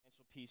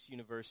Financial Peace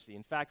University.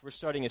 In fact, we're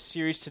starting a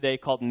series today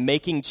called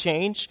Making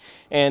Change,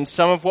 and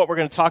some of what we're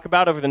going to talk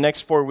about over the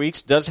next 4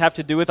 weeks does have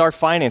to do with our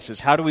finances.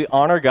 How do we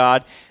honor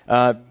God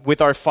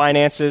with our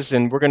finances?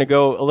 And we're going to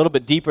go a little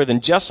bit deeper than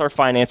just our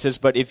finances,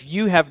 but if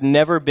you have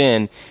never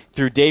been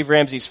through Dave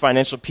Ramsey's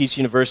Financial Peace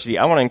University,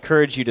 I want to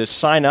encourage you to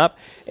sign up,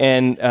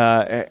 and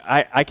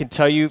I can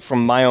tell you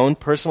from my own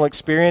personal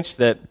experience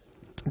that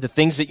the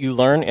things that you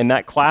learn in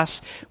that class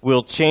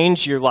will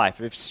change your life.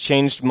 It's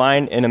changed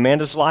mine and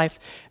Amanda's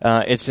life.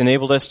 It's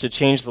enabled us to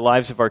change the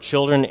lives of our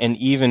children and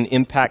even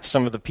impact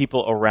some of the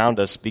people around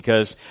us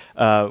because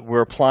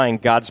we're applying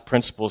God's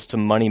principles to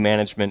money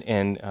management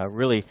and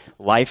really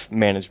life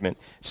management.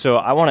 So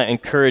I want to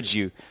encourage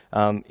you,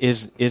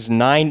 is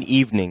 9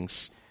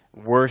 evenings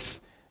worth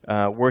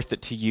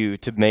it to you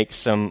to make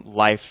some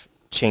life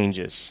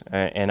changes,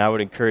 and I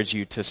would encourage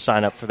you to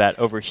sign up for that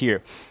over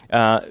here.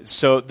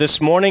 So this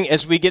morning,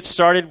 as we get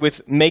started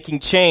with Making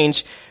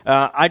Change,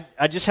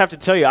 I just have to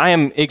tell you, I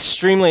am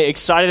extremely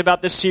excited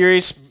about this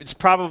series. It's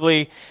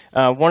probably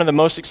one of the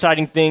most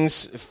exciting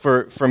things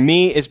for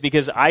me is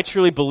because I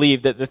truly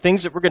believe that the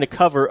things that we're going to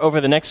cover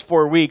over the next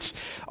 4 weeks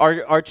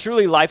are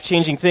truly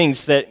life-changing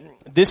things that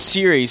this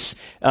series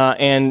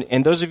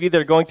and those of you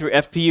that are going through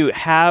FPU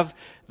have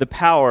the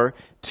power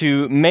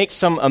to make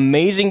some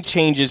amazing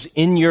changes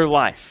in your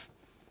life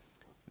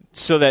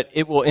so that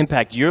it will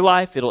impact your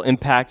life, it'll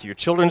impact your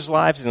children's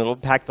lives, and it'll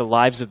impact the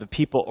lives of the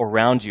people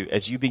around you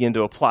as you begin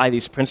to apply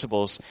these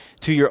principles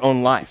to your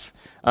own life.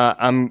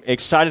 I'm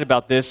excited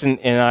about this, and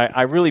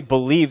I really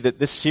believe that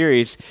this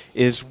series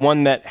is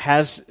one that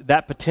has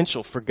that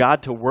potential for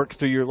God to work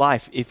through your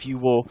life if you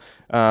will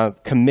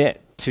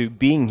commit to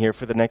being here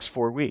for the next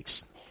 4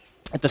 weeks.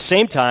 At the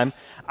same time,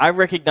 I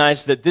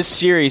recognize that this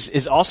series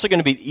is also going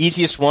to be the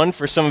easiest one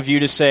for some of you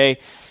to say,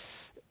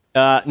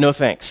 no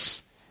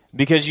thanks.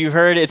 Because you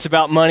heard it's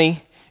about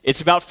money,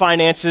 it's about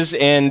finances,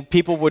 and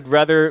people would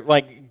rather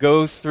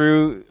go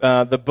through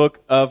the book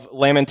of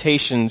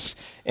Lamentations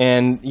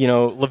and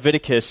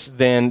Leviticus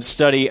than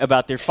study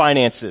about their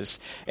finances.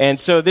 And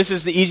so this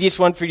is the easiest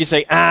one for you to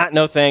say,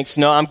 no thanks,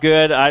 no, I'm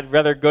good. I'd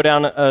rather go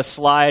down a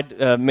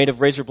slide made of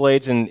razor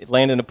blades and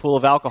land in a pool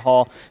of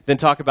alcohol than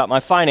talk about my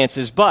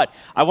finances. But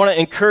I want to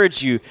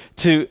encourage you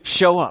to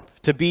show up,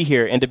 to be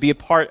here, and to be a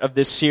part of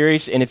this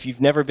series. And if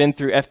you've never been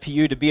through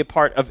FPU, to be a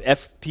part of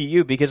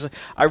FPU, because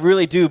I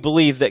really do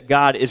believe that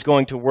God is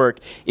going to work.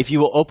 If you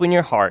will open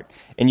your heart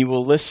and you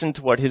will listen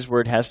to what His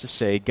Word has to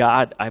say,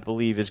 God, I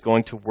believe, is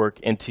going to work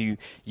into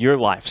your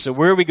life. So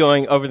where are we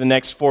going over the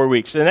next 4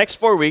 weeks? So the next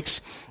 4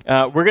 weeks,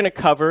 we're going to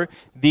cover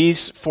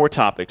these 4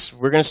 topics.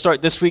 We're going to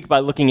start this week by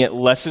looking at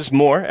less is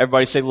more.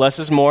 Everybody say less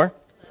is more.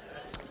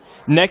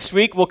 Next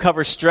week, we'll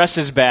cover stress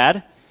is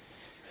bad.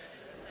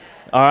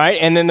 All right,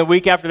 and then the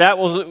week after that,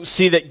 we'll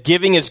see that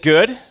giving is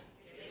good.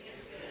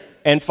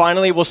 And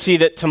finally, we'll see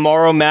that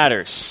tomorrow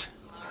matters.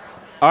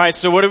 All right,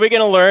 so what are we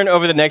going to learn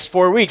over the next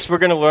 4 weeks? We're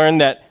going to learn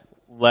that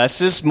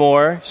less is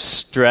more,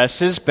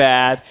 stress is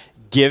bad,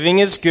 giving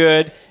is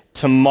good,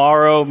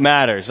 tomorrow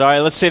matters. All right,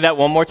 let's say that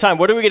one more time.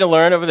 What are we going to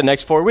learn over the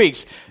next 4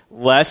 weeks?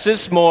 Less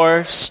is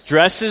more,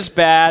 stress is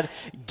bad,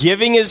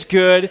 giving is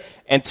good,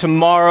 and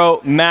tomorrow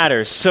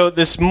matters. So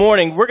this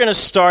morning, we're going to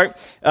start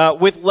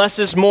with less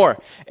is more.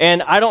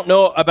 And I don't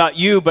know about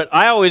you, but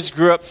I always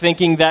grew up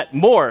thinking that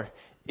more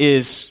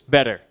is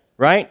better,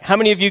 right? How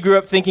many of you grew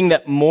up thinking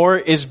that more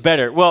is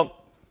better? Well,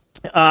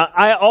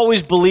 I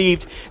always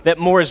believed that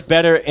more is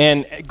better,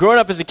 and growing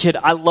up as a kid,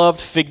 I loved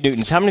Fig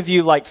Newtons. How many of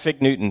you like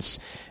Fig Newtons?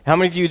 How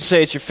many of you would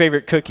say it's your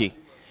favorite cookie?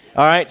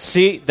 All right,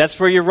 see, that's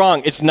where you're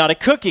wrong. It's not a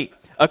cookie.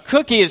 A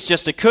cookie is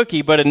just a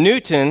cookie, but a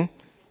Newton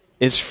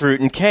is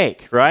fruit and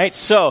cake, right?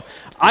 So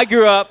I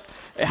grew up,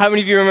 how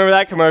many of you remember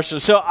that commercial?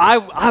 So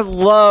I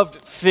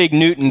loved Fig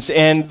Newtons,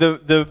 and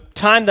the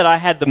time that I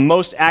had the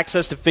most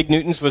access to Fig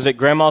Newtons was at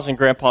Grandma's and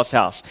Grandpa's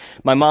house,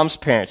 my mom's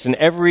parents. And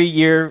every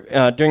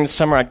year during the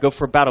summer, I'd go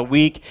for about a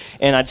week,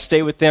 and I'd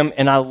stay with them,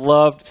 and I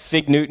loved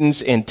Fig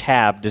Newtons and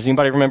Tab. Does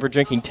anybody remember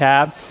drinking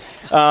Tab?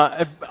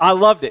 I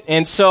loved it.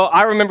 And so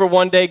I remember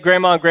one day,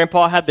 Grandma and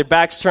Grandpa had their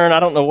backs turned. I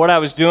don't know what I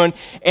was doing.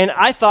 And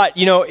I thought,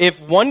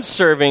 if one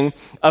serving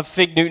of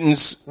Fig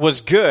Newtons was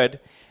good,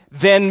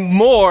 then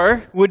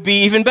more would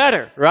be even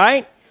better,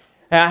 right?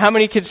 How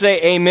many could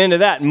say amen to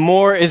that?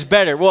 More is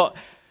better. Well,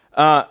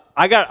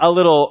 I got a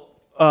little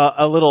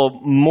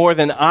more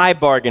than I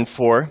bargained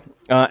for.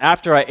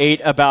 After I ate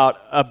about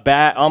a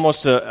bag,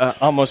 almost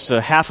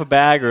a half a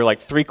bag or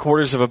like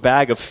 3/4 of a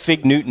bag of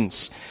Fig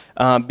Newtons.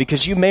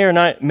 Because you may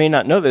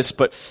not know this,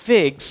 but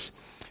figs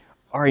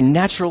are a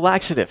natural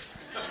laxative.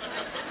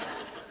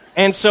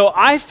 And so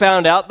I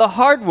found out the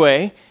hard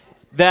way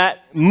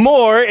that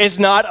more is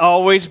not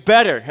always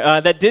better.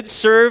 That did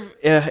serve,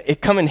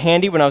 it come in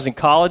handy when I was in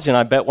college, and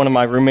I bet one of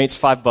my roommates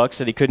 $5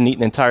 that he couldn't eat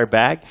an entire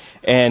bag.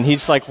 And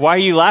he's like, "Why are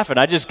you laughing?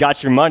 I just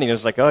got your money." And I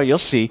was like, "Oh, you'll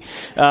see."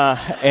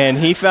 And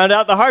he found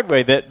out the hard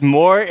way that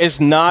more is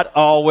not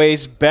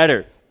always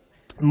better.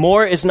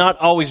 More is not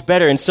always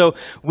better. And so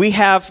we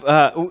have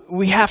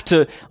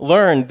to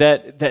learn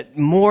that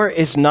more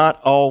is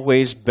not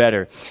always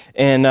better.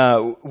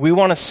 And we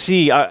want to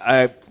see,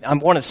 I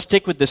want to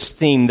stick with this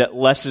theme that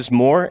less is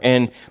more.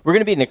 And we're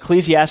going to be in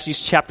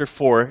Ecclesiastes chapter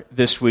 4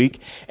 this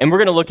week. And we're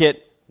going to look at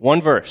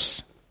one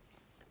verse.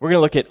 We're going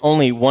to look at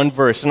only one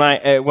verse.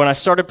 And when I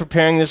started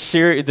preparing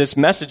this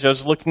message, I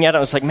was looking at it.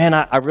 I was like, man,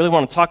 I really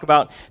want to talk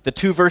about the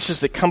two verses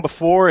that come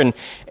before. And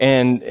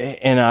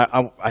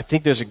I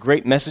think there's a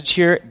great message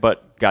here.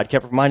 But God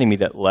kept reminding me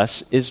that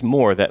less is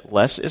more, that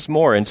less is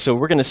more. And so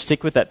we're going to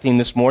stick with that theme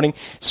this morning.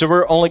 So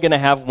we're only going to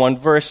have one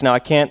verse. Now, I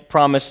can't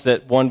promise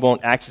that one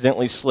won't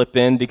accidentally slip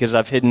in because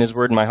I've hidden his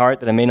word in my heart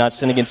that I may not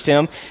sin against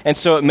him. And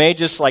so it may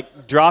just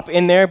drop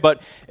in there.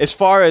 But as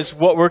far as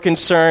what we're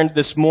concerned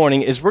this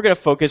morning is we're going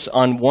to focus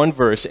on one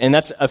verse. And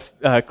that's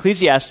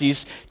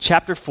Ecclesiastes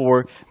chapter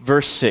 4,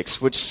 verse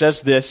 6, which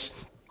says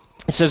this.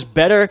 It says,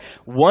 better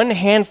one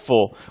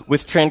handful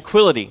with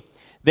tranquility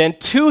than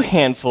two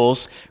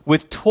handfuls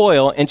with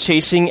toil and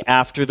chasing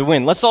after the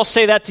wind. Let's all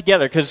say that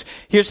together, because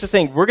here's the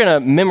thing. We're going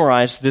to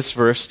memorize this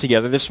verse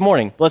together this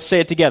morning. Let's say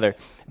it together.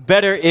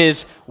 Better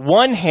is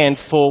one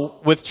handful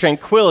with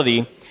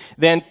tranquility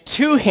than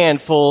two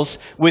handfuls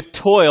with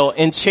toil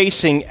and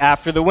chasing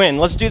after the wind.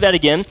 Let's do that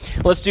again.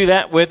 Let's do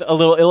that with a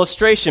little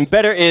illustration.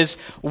 Better is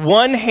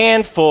one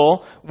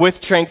handful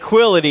with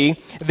tranquility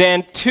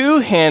than two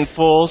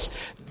handfuls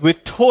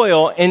with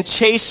toil and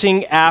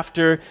chasing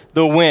after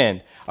the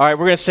wind. All right,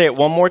 we're going to say it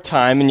one more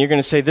time, and you're going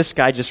to say, this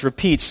guy just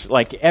repeats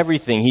like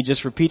everything. He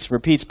just repeats and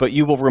repeats, but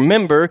you will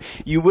remember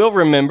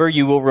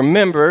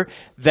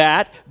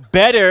that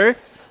better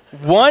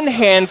one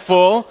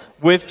handful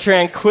with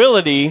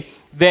tranquility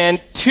than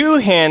two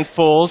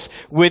handfuls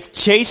with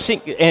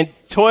chasing and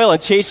toil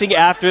and chasing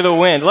after the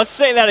wind. Let's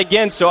say that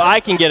again so I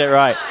can get it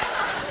right.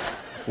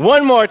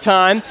 One more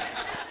time.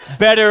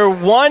 Better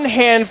one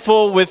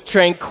handful with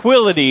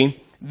tranquility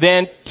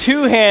than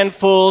two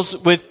handfuls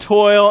with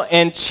toil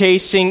and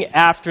chasing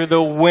after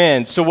the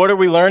wind. So what are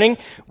we learning?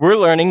 We're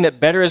learning that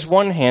better is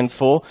one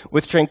handful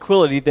with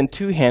tranquility than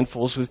two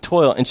handfuls with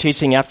toil and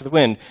chasing after the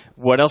wind.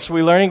 What else are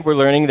we learning? We're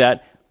learning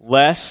that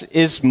less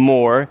is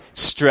more,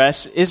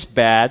 stress is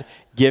bad,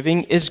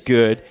 giving is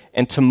good,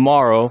 and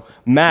tomorrow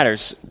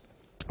matters.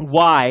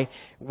 Why?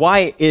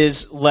 Why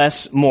is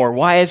less more?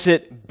 Why is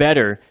it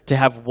better to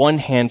have one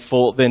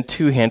handful than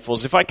two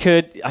handfuls? If I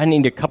could, I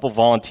need a couple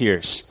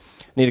volunteers.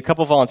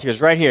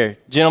 Right here.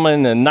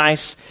 Gentleman in a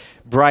nice,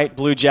 bright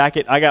blue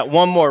jacket. I got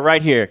one more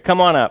right here. Come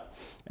on up.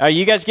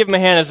 You guys give them a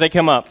hand as they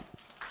come up.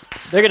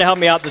 They're going to help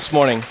me out this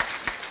morning.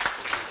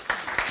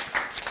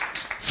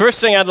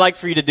 First thing I'd like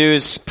for you to do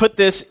is put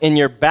this in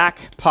your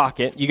back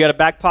pocket. You got a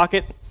back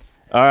pocket?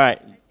 All right.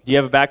 Do you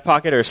have a back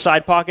pocket or a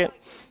side pocket?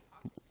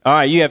 All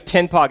right. You have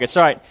 10 pockets.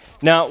 All right.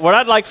 Now, what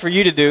I'd like for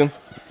you to do,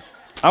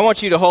 I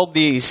want you to hold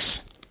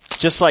these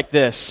just like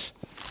this.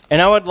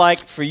 And I would like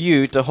for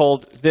you to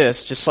hold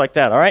this just like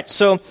that, all right?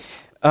 So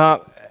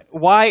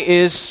why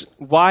is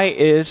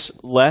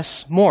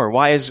less more?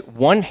 Why is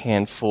one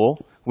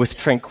handful with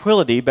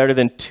tranquility better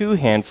than two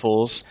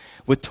handfuls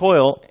with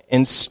toil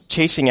and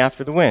chasing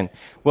after the wind?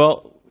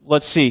 Well,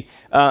 let's see.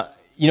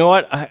 You know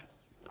what?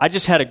 I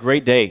just had a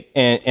great day,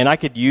 and I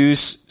could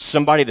use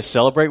somebody to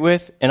celebrate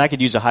with, and I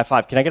could use a high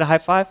five. Can I get a high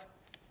five?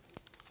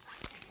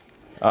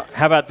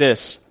 How about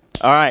this?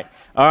 All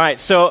right.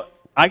 So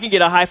I can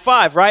get a high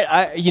five,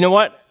 right? You know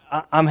what?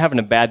 I'm having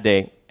a bad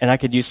day, and I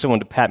could use someone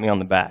to pat me on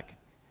the back.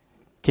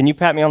 Can you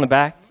pat me on the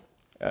back?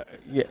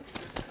 Yeah.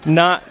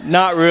 Not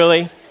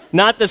really.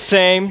 Not the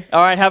same.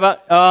 All right, how about,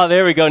 oh,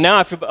 there we go. Now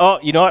I feel, oh,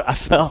 you know what? I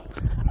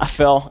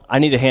fell. I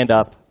need a hand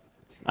up.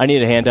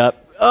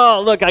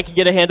 Oh, look, I can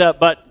get a hand up,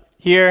 but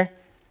here,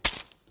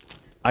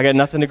 I got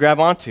nothing to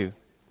grab onto.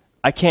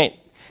 I can't,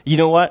 you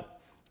know what?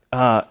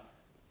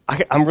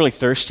 I'm really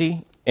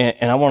thirsty.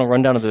 And I want to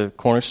run down to the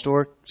corner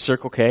store,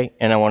 Circle K,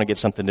 and I want to get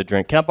something to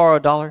drink. Can I borrow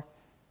 $1?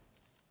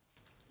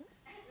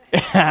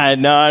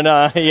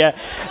 No, yeah.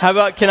 How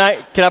about, can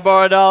I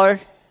borrow $1?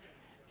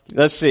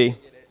 Let's see.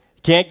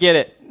 Can't get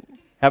it.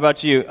 How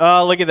about you?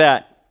 Oh, look at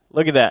that.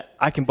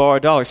 I can borrow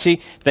 $1. See?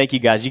 Thank you,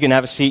 guys. You can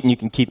have a seat and you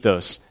can keep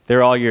those.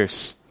 They're all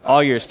yours.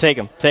 Take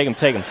them.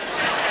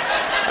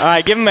 All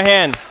right, give them a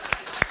hand.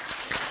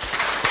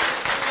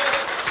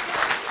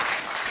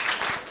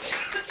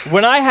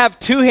 When I have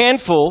two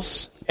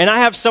handfuls, and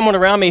I have someone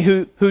around me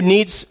who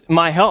needs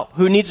my help,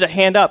 who needs a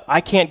hand up, I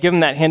can't give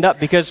them that hand up.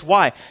 Because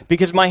why?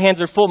 Because my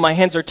hands are full. My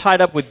hands are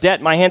tied up with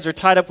debt. My hands are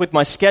tied up with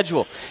my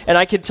schedule. And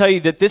I can tell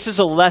you that this is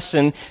a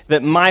lesson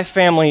that my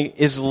family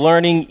is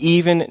learning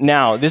even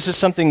now. This is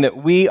something that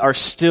we are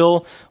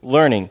still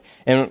learning.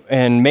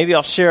 And maybe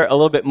I'll share a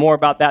little bit more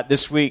about that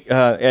this week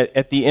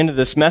at the end of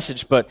this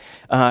message. But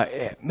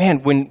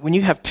man, when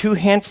you have two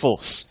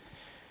handfuls,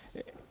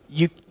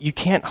 you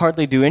can't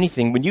hardly do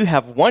anything. When you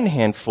have one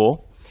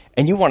handful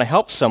and you want to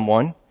help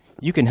someone,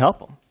 you can help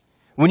them.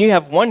 When you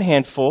have one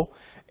handful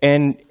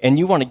and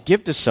you want to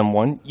give to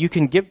someone, you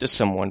can give to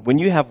someone. When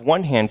you have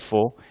one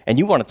handful and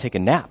you want to take a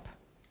nap,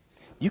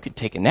 you can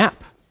take a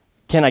nap.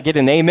 Can I get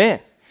an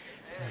amen?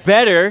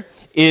 Better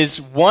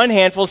is one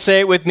handful,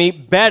 say it with me,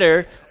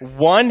 better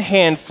one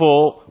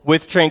handful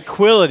with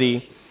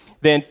tranquility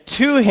than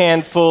two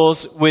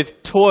handfuls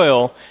with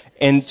toil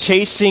and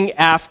chasing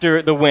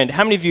after the wind.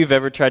 How many of you have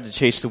ever tried to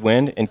chase the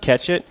wind and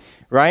catch it,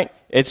 right?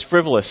 It's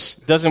frivolous.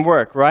 Doesn't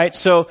work, right?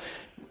 So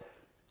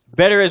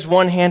better is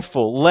one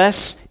handful.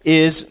 Less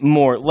is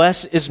more.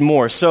 Less is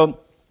more. So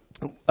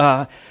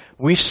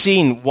we've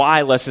seen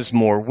why less is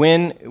more.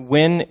 When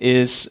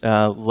is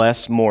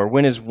less more?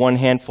 When is one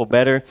handful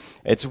better?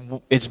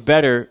 It's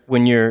better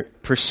when you're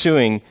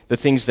pursuing the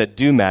things that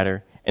do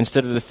matter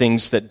instead of the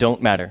things that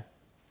don't matter,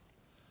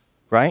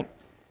 right?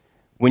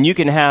 When you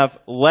can have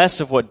less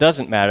of what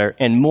doesn't matter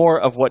and more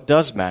of what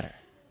does matter.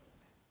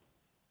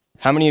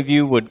 How many of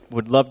you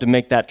would love to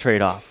make that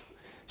trade-off?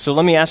 So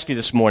let me ask you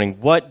this morning,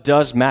 what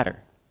does matter?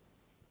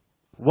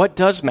 What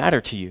does matter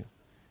to you?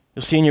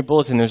 You'll see in your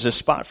bulletin there's a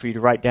spot for you to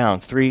write down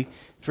three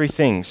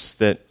things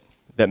that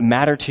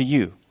matter to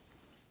you.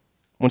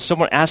 When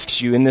someone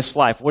asks you in this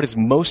life, what is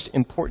most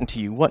important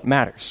to you? What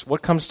matters?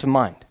 What comes to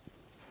mind?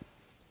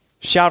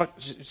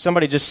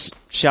 Somebody just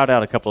shout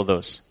out a couple of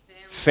those.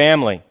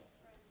 Family.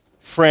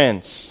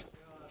 Friends.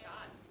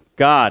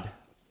 God.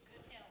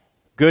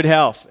 Good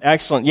health.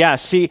 Excellent. Yeah,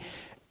 see,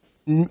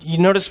 you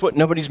notice what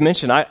nobody's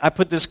mentioned. I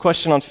put this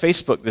question on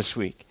Facebook this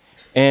week.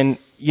 And,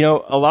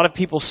 a lot of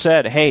people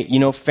said, hey,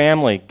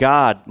 family,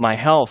 God, my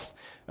health,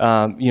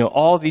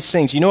 all of these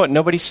things. You know what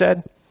nobody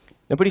said?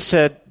 Nobody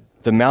said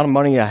the amount of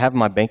money I have in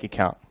my bank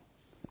account.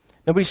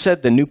 Nobody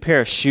said the new pair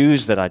of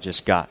shoes that I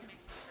just got.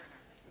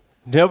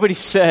 Nobody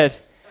said,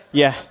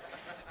 yeah.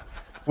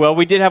 Well,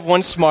 we did have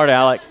one smart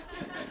aleck.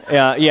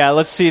 Yeah,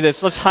 let's see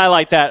this. Let's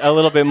highlight that a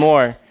little bit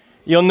more.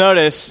 You'll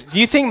notice, do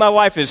you think my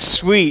wife is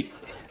sweet?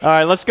 All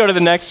right, let's go to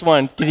the next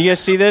one. Can you guys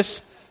see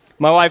this?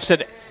 My wife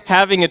said,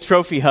 having a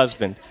trophy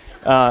husband.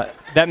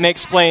 That may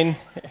explain,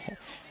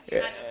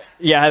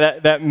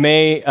 that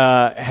may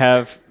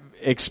have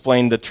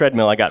explained the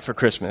treadmill I got for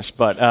Christmas.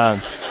 But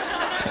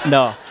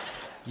no,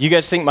 you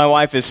guys think my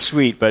wife is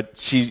sweet, but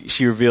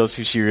she reveals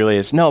who she really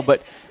is. No,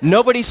 but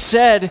nobody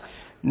said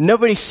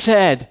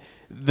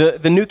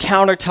the new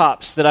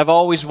countertops that I've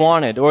always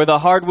wanted, or the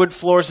hardwood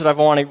floors that I've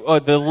wanted, or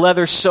the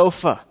leather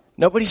sofa.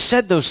 Nobody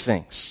said those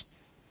things.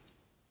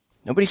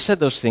 Nobody said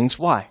those things.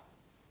 Why?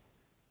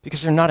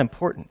 Because they're not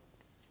important.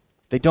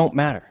 They don't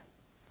matter.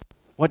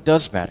 What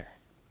does matter?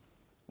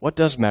 What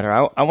does matter?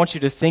 I want you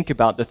to think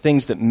about the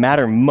things that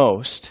matter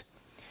most,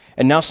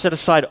 and now set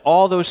aside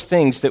all those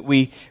things that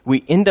we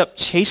end up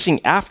chasing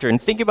after,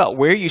 and think about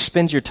where you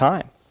spend your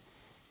time.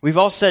 We've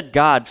all said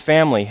God,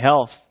 family,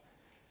 health,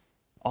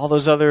 all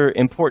those other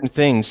important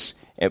things.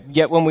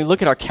 Yet when we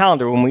look at our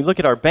calendar, when we look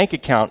at our bank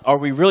account, are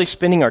we really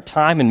spending our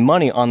time and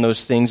money on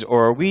those things,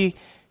 or are we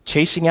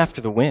chasing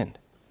after the wind?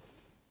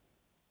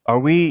 Are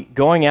we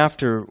going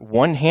after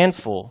one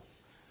handful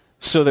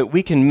so that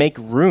we can make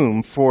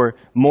room for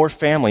more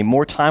family,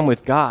 more time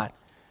with God,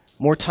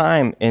 more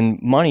time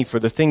and money for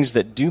the things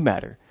that do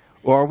matter?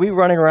 Or are we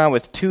running around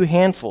with two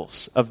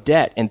handfuls of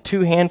debt and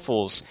two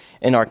handfuls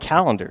in our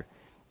calendar,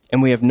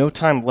 and we have no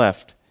time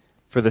left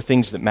for the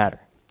things that matter?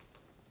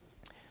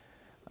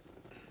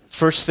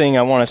 First thing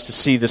I want us to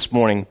see this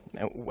morning,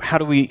 how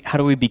do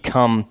we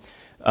become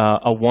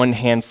a one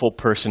handful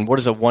person? What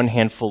does a one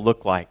handful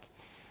look like?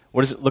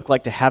 What does it look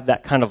like to have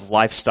that kind of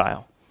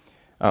lifestyle?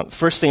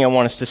 First thing I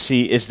want us to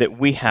see is that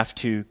we have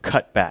to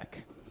cut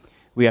back.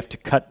 We have to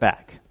cut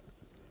back.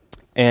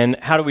 And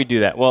how do we do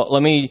that? Well,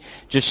 let me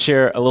just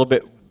share a little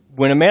bit.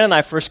 When Amanda and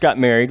I first got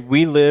married,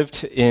 we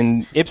lived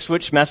in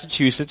Ipswich,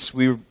 Massachusetts.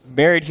 We were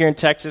married here in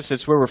Texas.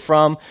 That's where we're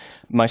from.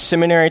 My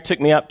seminary took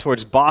me up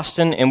towards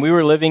Boston, and we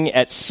were living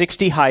at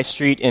 60 High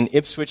Street in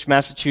Ipswich,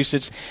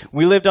 Massachusetts.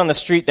 We lived on the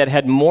street that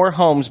had more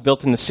homes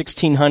built in the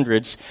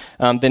 1600s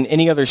than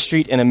any other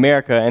street in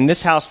America. And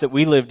this house that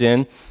we lived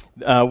in,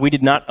 we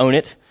did not own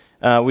it.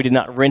 We did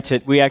not rent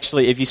it. We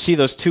actually, if you see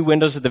those two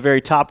windows at the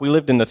very top, we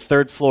lived in the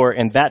third floor,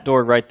 and that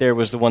door right there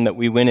was the one that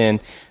we went in.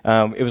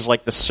 It was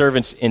like the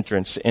servants'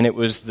 entrance, and it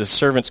was the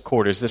servants'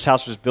 quarters. This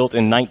house was built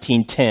in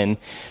 1910,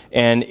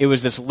 and it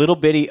was this little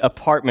bitty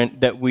apartment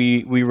that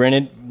we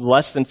rented,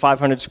 less than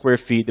 500 square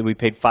feet, that we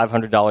paid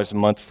 $500 a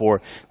month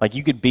for. Like,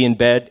 you could be in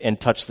bed and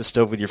touch the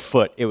stove with your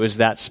foot. It was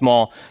that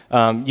small.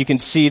 You can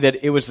see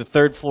that it was the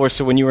third floor,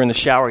 so when you were in the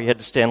shower, you had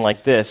to stand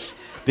like this,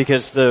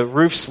 because the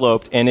roof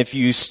sloped, and if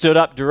you stood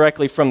up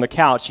directly from the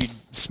couch, you'd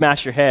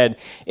smash your head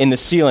in the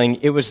ceiling.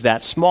 It was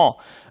that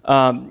small.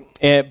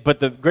 But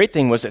the great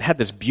thing was it had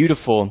this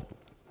beautiful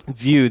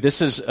view.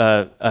 This is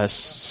a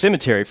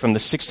cemetery from the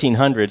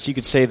 1600s. You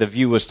could say the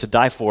view was to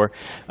die for.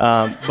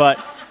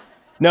 But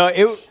no,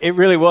 it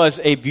really was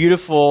a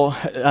beautiful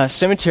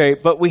cemetery.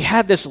 But we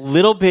had this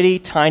little bitty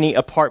tiny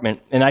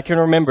apartment, and I can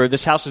remember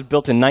this house was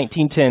built in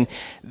 1910.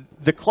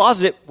 The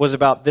closet was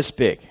about this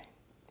big.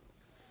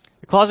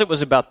 The closet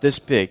was about this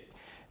big.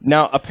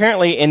 Now,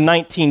 apparently in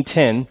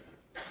 1910,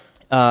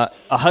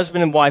 a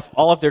husband and wife,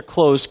 all of their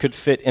clothes could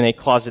fit in a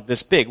closet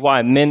this big.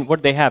 Why? Men, what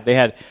did they have? They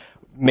had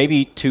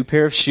maybe 2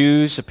 pair of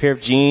shoes, a pair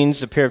of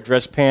jeans, a pair of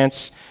dress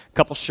pants, a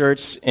couple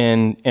shirts,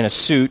 and a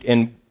suit.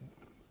 And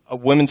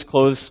women's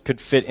clothes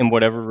could fit in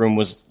whatever room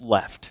was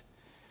left.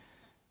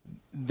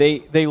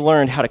 They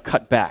learned how to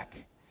cut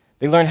back.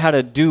 They learned how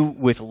to do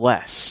with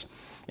less.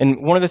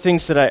 And one of the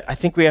things that I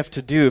think we have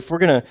to do, if we're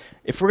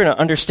gonna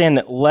understand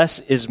that less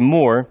is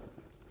more,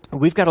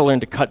 we've got to learn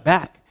to cut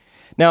back.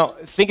 Now,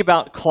 think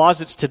about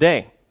closets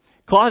today.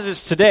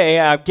 Closets today,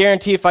 I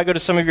guarantee if I go to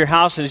some of your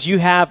houses, you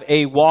have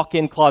a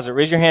walk-in closet.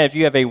 Raise your hand if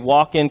you have a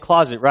walk-in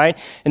closet, right?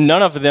 And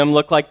none of them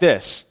look like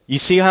this. You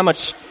see how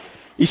much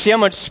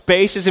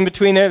space is in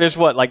between there? There's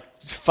what, like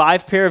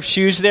 5 pair of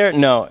shoes there?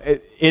 No,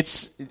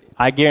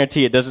 I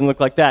guarantee it doesn't look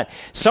like that.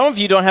 Some of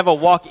you don't have a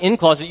walk-in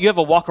closet. You have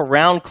a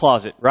walk-around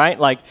closet, right?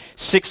 Like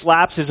 6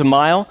 laps is a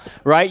mile,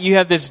 right? You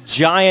have this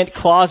giant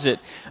closet.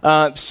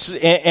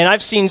 And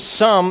I've seen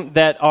some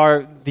that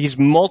are these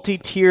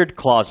multi-tiered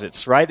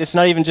closets, right? It's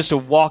not even just a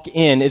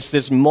walk-in. It's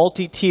this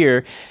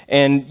multi-tier,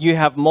 and you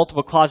have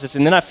multiple closets.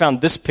 And then I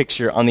found this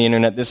picture on the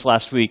internet this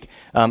last week.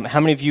 How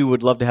many of you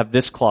would love to have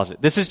this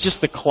closet? This is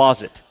just the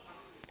closet.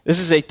 This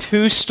is a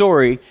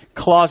 2-story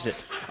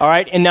closet, all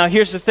right? And now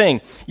here's the thing.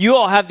 You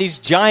all have these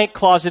giant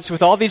closets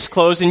with all these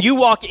clothes, and you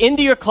walk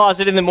into your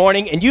closet in the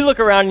morning, and you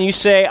look around and you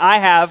say, I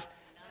have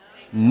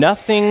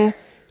nothing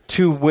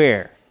to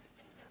wear.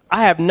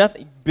 I have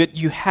nothing, but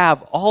you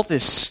have all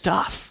this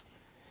stuff.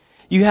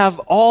 You have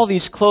all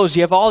these clothes,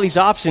 you have all these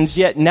options,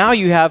 yet now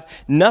you have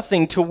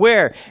nothing to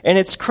wear. And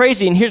it's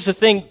crazy, and here's the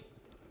thing.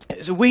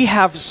 We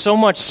have so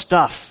much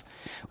stuff.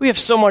 We have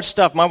so much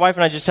stuff. My wife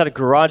and I just had a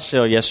garage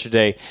sale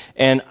yesterday,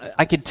 and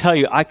I could tell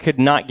you I could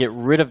not get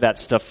rid of that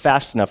stuff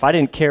fast enough. I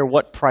didn't care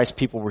what price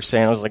people were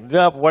saying. I was like,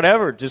 no,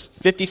 whatever, just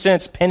 50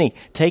 cents, penny,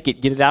 take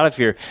it, get it out of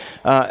here.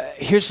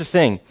 Here's the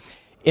thing.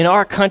 In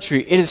our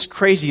country, it is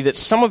crazy that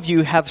some of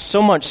you have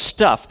so much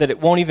stuff that it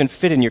won't even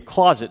fit in your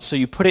closet, so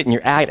you put it in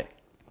your attic.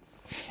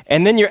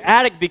 And then your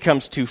attic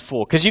becomes too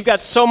full because you've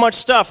got so much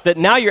stuff that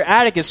now your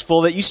attic is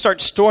full that you start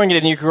storing it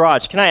in your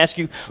garage. Can I ask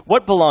you,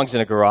 what belongs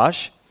in a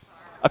garage?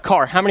 A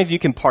car. How many of you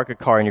can park a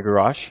car in your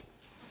garage?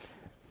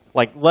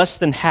 Like less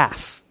than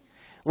half.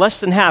 Less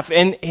than half.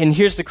 And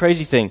here's the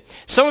crazy thing.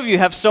 Some of you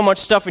have so much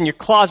stuff in your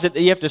closet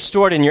that you have to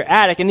store it in your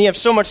attic, and you have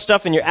so much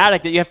stuff in your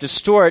attic that you have to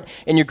store it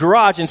in your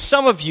garage, and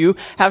some of you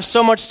have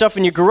so much stuff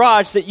in your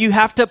garage that you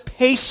have to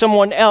pay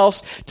someone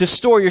else to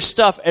store your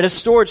stuff at a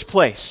storage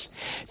place.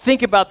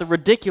 Think about the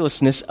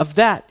ridiculousness of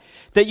that.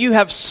 That you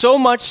have so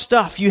much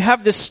stuff. You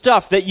have this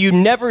stuff that you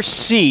never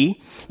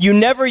see, you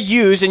never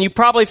use, and you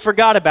probably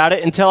forgot about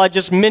it until I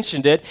just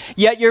mentioned it,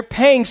 yet you're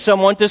paying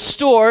someone to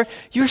store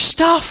your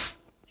stuff.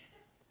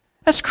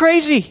 That's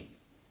crazy.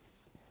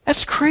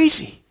 That's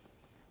crazy.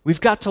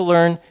 We've got to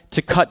learn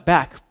to cut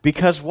back.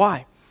 Because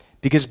why?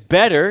 Because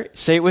better,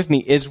 say it with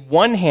me, is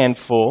 1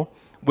 handful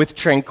with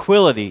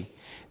tranquility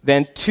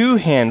than 2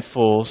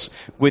 handfuls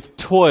with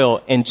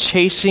toil and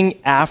chasing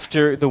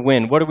after the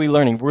wind. What are we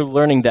learning? We're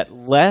learning that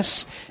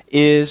less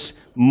is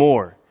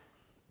more.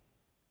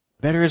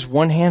 Better is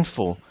 1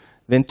 handful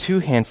than 2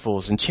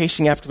 handfuls and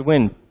chasing after the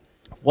wind.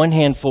 1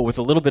 handful with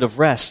a little bit of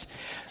rest.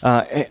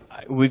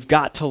 We've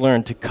got to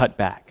learn to cut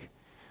back.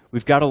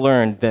 We've got to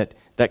learn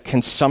that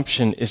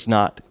consumption is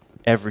not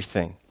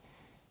everything.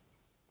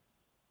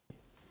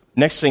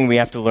 Next thing we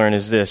have to learn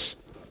is this.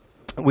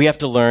 We have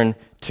to learn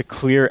to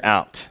clear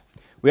out.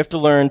 We have to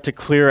learn to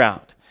clear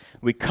out.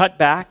 We cut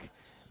back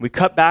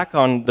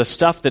on the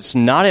stuff that's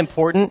not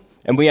important,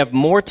 and we have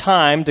more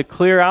time to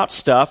clear out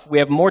stuff. We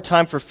have more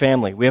time for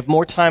family. We have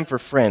more time for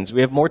friends.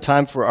 We have more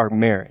time for our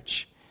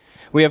marriage.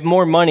 We have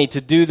more money to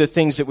do the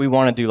things that we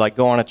want to do, like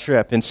go on a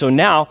trip. And so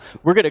now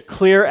we're going to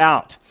clear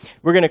out.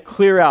 We're going to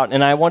clear out.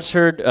 And I once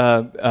heard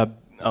a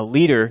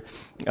leader,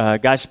 a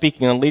guy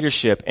speaking on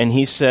leadership, and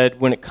he said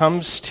when it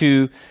comes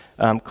to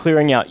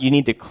clearing out, you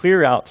need to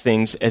clear out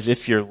things as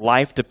if your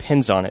life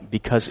depends on it,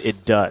 because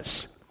it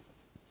does.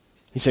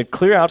 He said,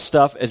 clear out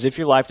stuff as if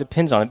your life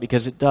depends on it,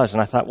 because it does.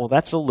 And I thought, well,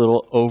 that's a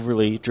little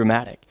overly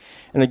dramatic.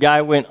 And the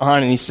guy went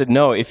on and he said,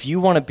 no, if you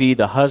want to be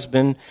the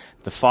husband,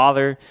 the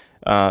father,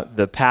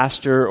 the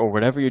pastor, or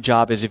whatever your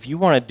job is, if you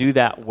want to do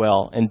that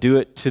well and do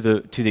it to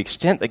the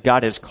extent that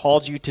God has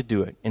called you to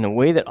do it in a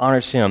way that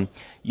honors Him,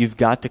 you've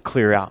got to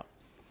clear out.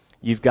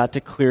 You've got to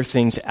clear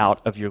things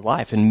out of your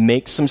life and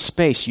make some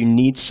space. You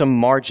need some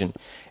margin.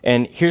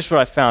 And here's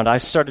what I found. I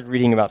started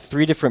reading about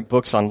 3 different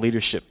books on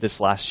leadership this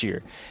last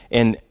year.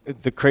 And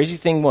the crazy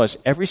thing was,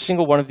 every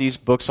single one of these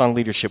books on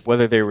leadership,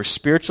 whether they were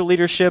spiritual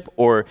leadership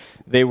or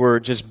they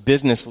were just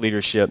business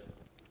leadership,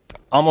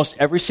 almost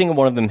every single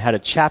one of them had a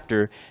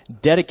chapter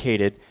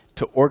dedicated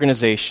to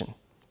organization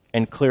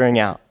and clearing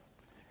out.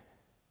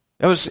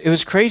 It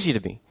was crazy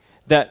to me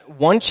that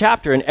one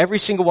chapter in every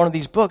single one of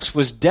these books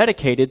was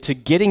dedicated to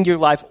getting your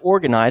life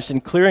organized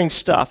and clearing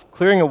stuff,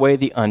 clearing away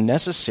the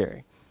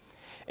unnecessary.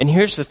 And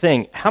here's the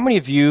thing. How many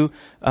of you,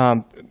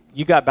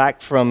 you got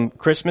back from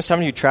Christmas? How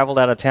many of you traveled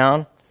out of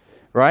town,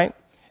 right?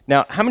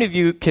 Now, how many of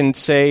you can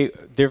say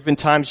there have been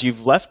times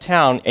you've left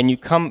town and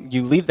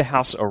you leave the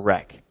house a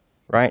wreck,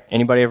 right?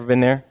 Anybody ever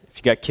been there? If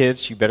you got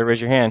kids, you better raise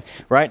your hand,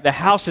 right? The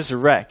house is a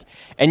wreck.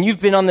 And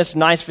you've been on this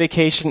nice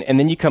vacation, and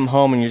then you come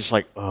home and you're just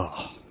like,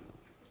 oh.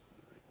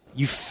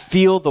 You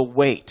feel the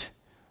weight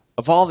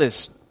of all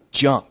this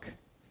junk,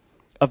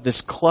 of this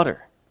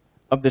clutter,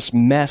 of this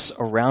mess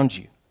around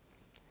you.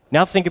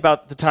 Now think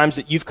about the times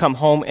that you've come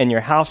home and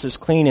your house is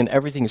clean and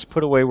everything is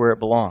put away where it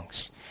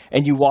belongs.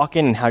 And you walk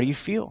in and how do you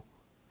feel?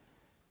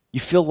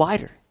 You feel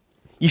lighter.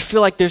 You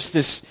feel like there's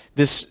this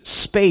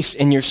space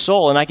in your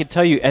soul. And I can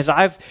tell you, as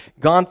I've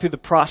gone through the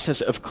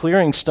process of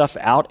clearing stuff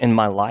out in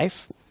my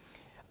life,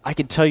 I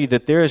can tell you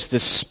that there is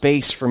this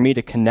space for me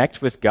to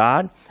connect with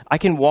God. I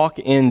can walk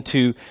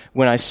into,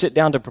 when I sit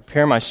down to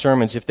prepare my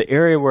sermons, if the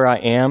area where I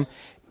am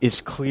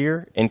is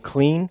clear and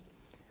clean,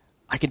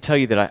 I can tell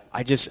you that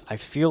I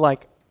feel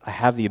like I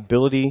have the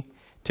ability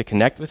to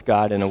connect with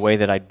God in a way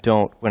that I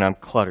don't when I'm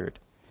cluttered.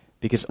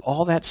 Because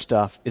all that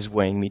stuff is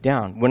weighing me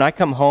down. When I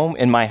come home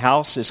and my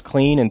house is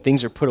clean and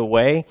things are put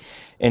away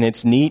and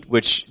it's neat,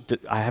 which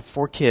I have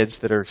 4 kids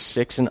that are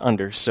 6 and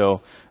under,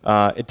 so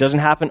it doesn't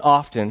happen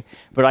often.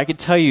 But I can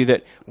tell you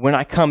that when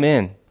I come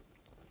in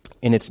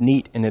and it's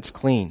neat and it's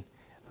clean,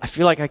 I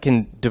feel like I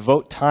can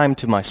devote time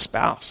to my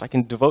spouse. I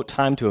can devote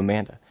time to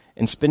Amanda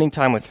and spending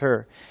time with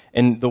her.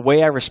 And the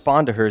way I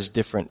respond to her is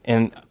different.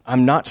 And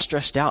I'm not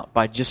stressed out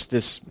by just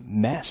this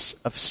mess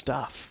of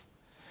stuff.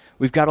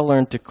 We've got to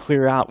learn to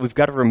clear out. We've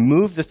got to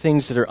remove the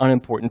things that are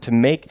unimportant to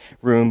make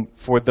room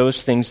for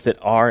those things that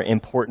are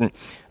important.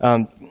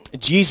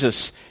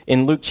 Jesus,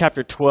 in Luke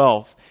chapter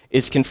 12,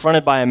 is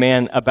confronted by a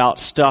man about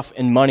stuff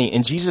and money.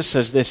 And Jesus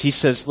says this. He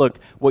says, look,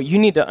 what you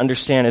need to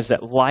understand is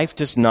that life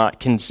does not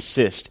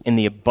consist in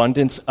the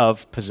abundance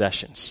of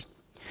possessions.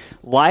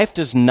 Life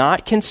does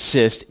not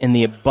consist in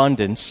the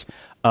abundance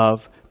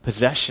of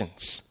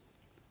possessions.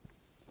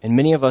 And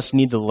many of us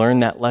need to learn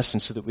that lesson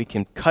so that we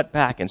can cut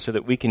back and so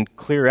that we can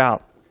clear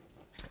out.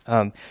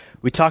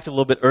 We talked a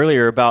little bit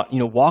earlier about,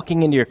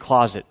 walking into your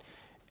closet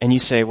and you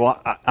say,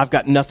 well, I've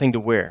got nothing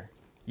to wear.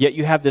 Yet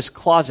you have this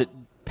closet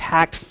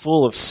packed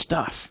full of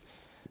stuff.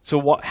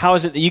 So how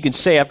is it that you can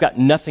say I've got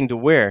nothing to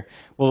wear?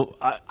 Well,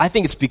 I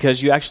think it's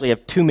because you actually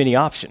have too many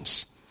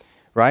options,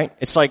 right?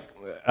 It's like,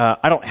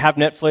 I don't have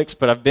Netflix,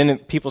 but I've been in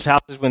people's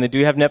houses when they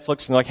do have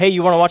Netflix, and they're like, hey,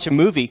 you want to watch a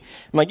movie?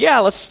 I'm like, yeah,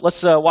 let's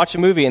watch a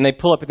movie. And they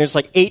pull up, and there's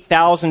like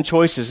 8,000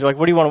 choices. They're like,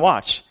 what do you want to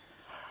watch?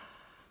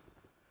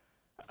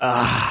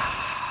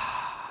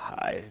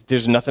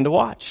 There's nothing to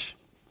watch,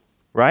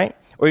 right?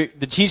 Or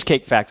the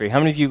Cheesecake Factory. How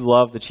many of you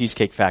love the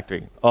Cheesecake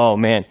Factory? Oh,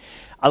 man.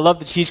 I love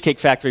the Cheesecake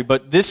Factory,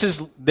 but this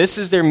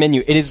is their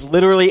menu. It is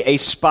literally a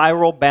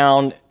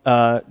spiral-bound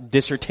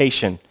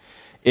dissertation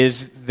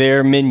is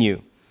their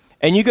menu.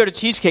 And you go to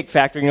Cheesecake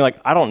Factory and you're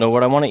like, I don't know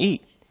what I want to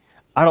eat.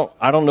 I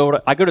don't know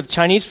I go to the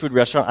Chinese food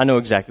restaurant, I know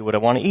exactly what I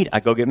want to eat. I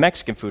go get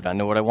Mexican food, I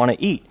know what I want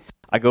to eat.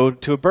 I go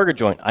to a burger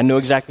joint, I know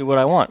exactly what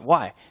I want.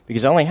 Why?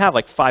 Because I only have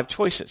like 5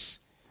 choices.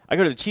 I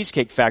go to the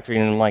Cheesecake Factory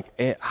and I'm like,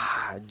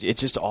 it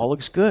just all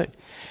looks good.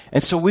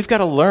 And so we've got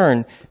to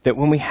learn that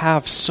when we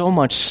have so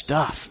much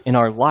stuff in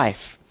our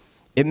life,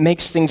 it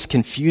makes things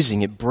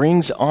confusing. It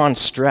brings on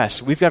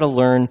stress. We've got to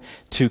learn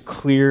to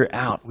clear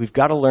out. We've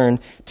got to learn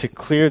to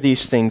clear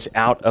these things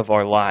out of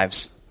our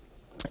lives.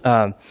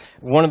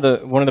 One of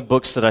the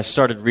books that I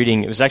started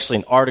reading, it was actually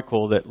an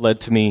article that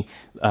led to me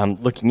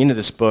looking into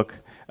this book.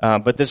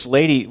 But this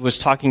lady was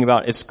talking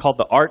about, it's called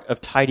The Art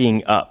of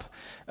Tidying Up.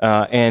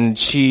 And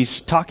she's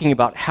talking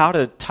about how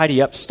to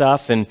tidy up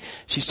stuff, and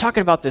she's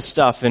talking about this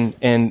stuff, and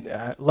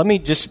let me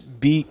just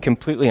be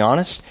completely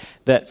honest,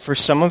 that for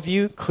some of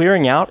you,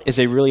 clearing out is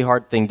a really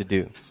hard thing to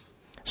do.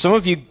 Some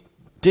of you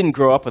didn't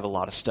grow up with a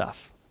lot of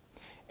stuff.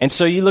 And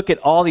so you look at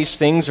all these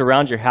things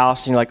around your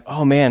house, and you're like,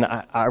 oh man,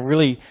 I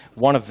really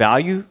want to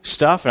value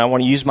stuff, and I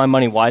want to use my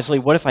money wisely.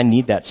 What if I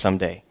need that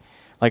someday?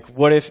 Like,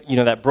 what if,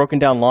 that broken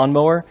down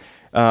lawnmower,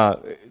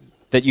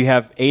 that you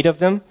have 8 of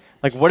them,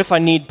 like, what if I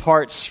need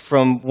parts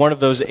from one of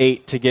those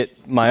 8 to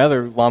get my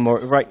other lawnmower,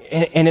 right?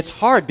 And it's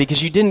hard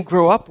because you didn't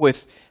grow up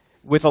with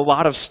a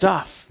lot of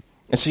stuff.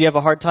 And so you have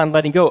a hard time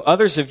letting go.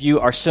 Others of you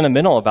are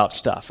sentimental about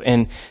stuff.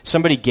 And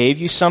somebody gave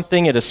you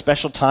something at a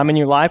special time in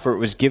your life, or it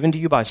was given to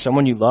you by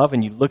someone you love,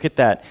 and you look at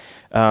that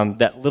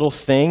little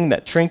thing,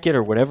 that trinket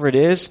or whatever it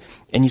is,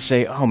 and you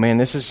say, oh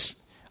man,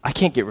 I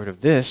can't get rid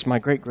of this. My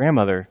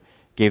great-grandmother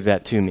gave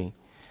that to me.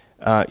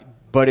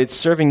 But it's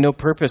serving no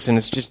purpose, and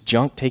it's just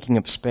junk taking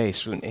up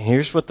space. And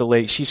here's what the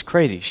lady, she's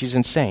crazy. She's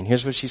insane.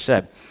 Here's what she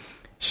said.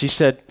 She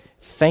said,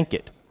 thank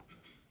it.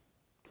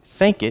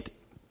 Thank it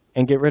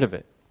and get rid of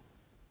it.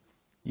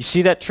 You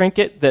see that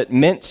trinket that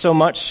meant so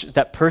much,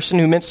 that person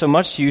who meant so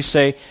much to you,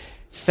 say,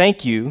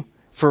 thank you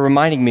for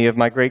reminding me of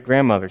my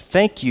great-grandmother.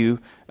 Thank you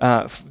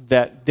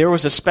that there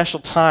was a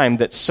special time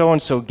that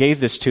so-and-so gave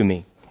this to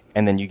me.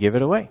 And then you give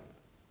it away.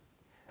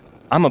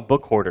 I'm a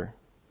book hoarder,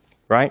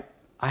 right?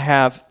 I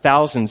have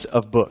thousands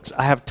of books.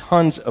 I have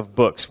tons of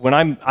books.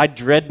 I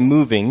dread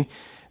moving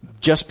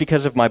just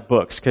because of my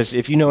books. Because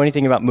if you know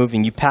anything about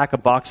moving, you pack a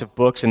box of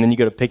books and then you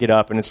go to pick it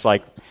up, and it's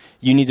like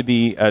you need to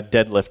be a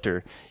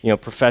deadlifter,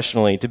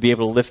 professionally to be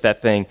able to lift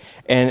that thing.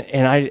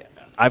 And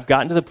I've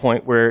gotten to the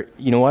point where,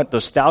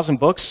 those 1,000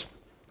 books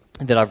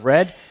that I've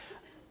read,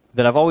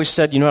 that I've always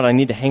said, I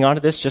need to hang on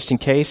to this just in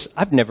case.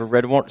 I've never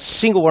read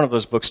single one of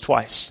those books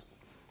twice.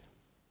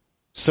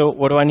 So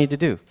what do I need to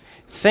do?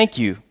 thank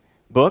you,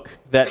 book,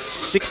 that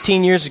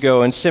 16 years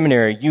ago in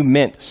seminary, you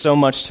meant so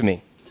much to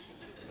me.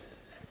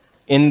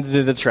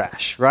 Into the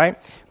trash, right?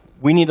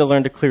 We need to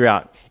learn to clear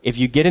out. If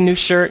you get a new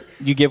shirt,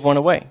 you give one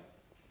away.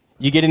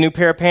 You get a new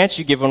pair of pants,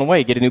 you give one away.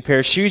 You get a new pair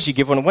of shoes, you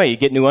give one away. You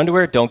get new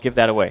underwear, don't give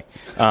that away.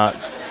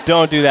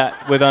 Don't do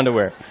that with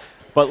underwear.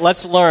 But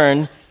let's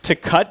learn to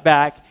cut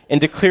back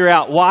and to clear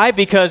out. Why?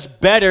 Because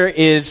better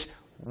is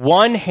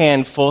one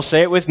handful,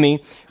 say it with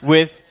me,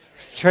 with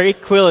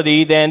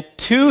tranquility than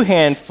two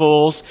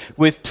handfuls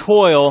with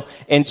toil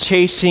and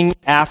chasing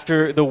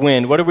after the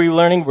wind. What are we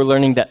learning? We're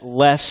learning that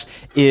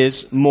less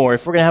is more.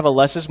 If we're going to have a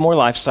less is more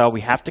lifestyle,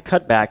 we have to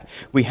cut back,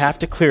 we have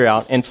to clear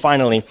out, and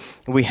finally,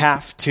 we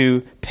have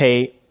to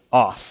pay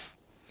off.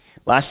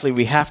 Lastly,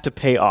 we have to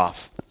pay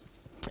off.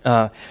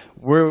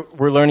 We're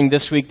learning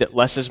this week that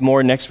less is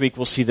more. Next week,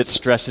 we'll see that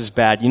stress is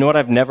bad. You know what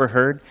I've never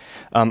heard?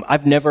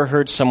 I've never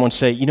heard someone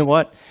say, you know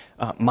what?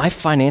 My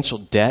financial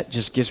debt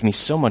just gives me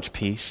so much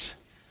peace.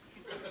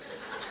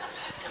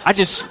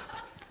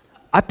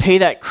 I pay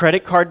that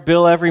credit card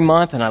bill every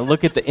month, and I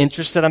look at the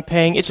interest that I'm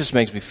paying. It just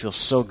makes me feel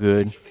so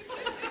good.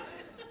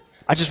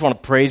 I just want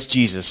to praise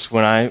Jesus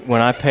when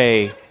I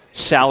pay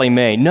Sally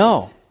Mae.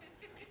 No.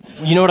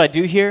 You know what I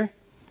do here?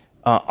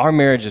 Our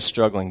marriage is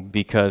struggling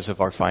because of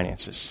our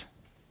finances.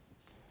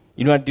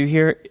 You know what I do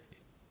here?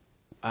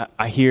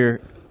 I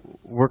hear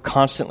we're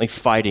constantly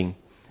fighting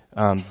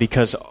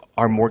because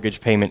our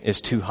mortgage payment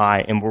is too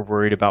high, and we're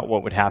worried about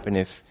what would happen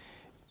if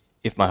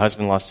my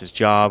husband lost his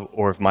job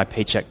or if my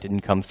paycheck didn't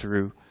come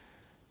through.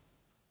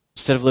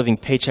 Instead of living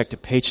paycheck to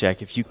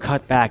paycheck, if you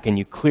cut back and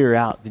you clear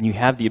out, then you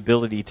have the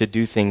ability to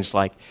do things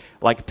like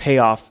pay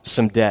off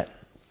some debt.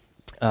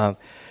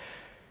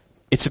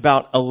 It's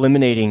about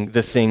eliminating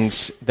the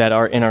things that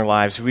are in our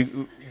lives.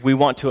 We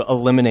want to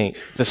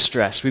eliminate the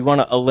stress. We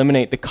want to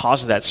eliminate the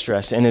cause of that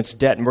stress, and it's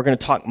debt. And we're going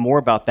to talk more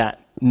about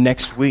that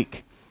next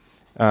week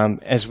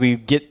as we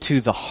get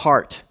to the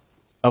heart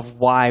of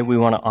why we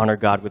want to honor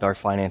God with our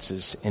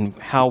finances and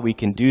how we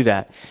can do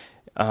that.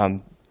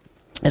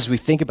 As we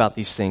think about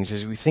these things,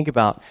 as we think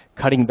about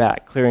cutting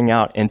back, clearing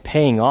out, and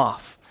paying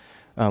off,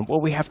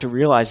 what we have to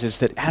realize is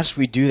that as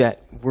we do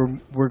that,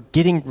 we're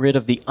getting rid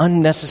of the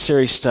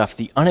unnecessary stuff,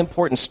 the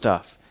unimportant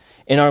stuff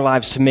in our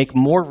lives to make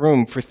more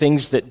room for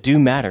things that do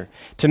matter,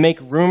 to make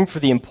room for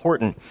the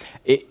important.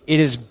 It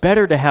is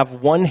better to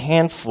have one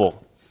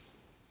handful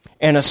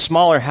and a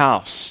smaller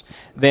house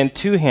than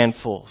two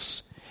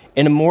handfuls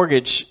and a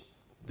mortgage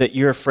that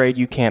you're afraid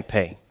you can't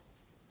pay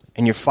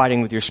and you're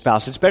fighting with your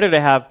spouse. It's better to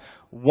have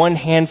one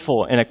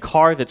handful and a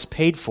car that's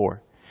paid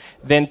for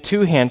than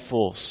two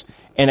handfuls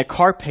and a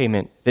car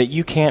payment that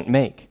you can't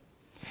make.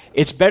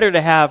 It's better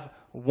to have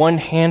one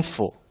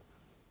handful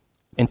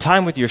and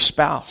time with your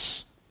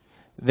spouse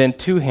than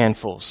two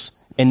handfuls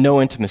and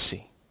no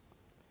intimacy.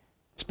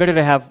 It's better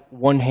to have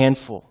one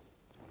handful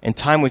and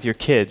time with your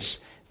kids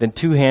than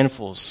two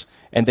handfuls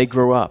and they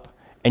grow up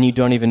and you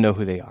don't even know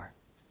who they are.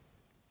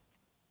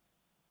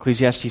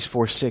 Ecclesiastes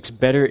 4:6,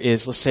 better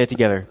is, let's say it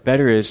together,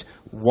 better is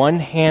one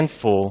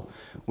handful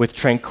with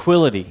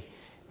tranquility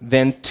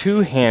than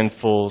two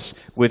handfuls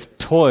with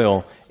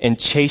toil and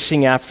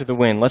chasing after the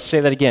wind. Let's say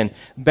that again.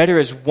 Better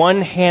is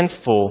one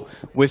handful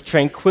with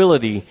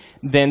tranquility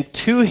than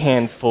two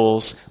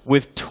handfuls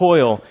with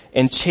toil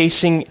and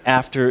chasing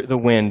after the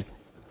wind.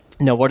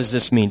 Now, what does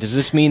this mean? Does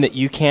this mean that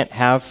you can't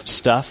have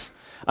stuff?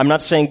 I'm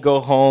not saying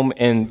go home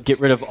and get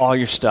rid of all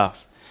your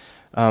stuff.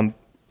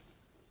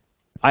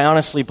 I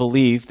honestly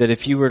believe that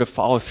if you were to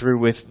follow through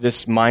with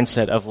this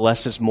mindset of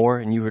less is more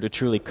and you were to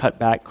truly cut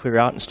back, clear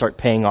out, and start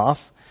paying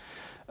off,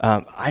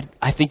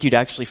 I think you'd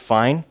actually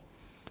find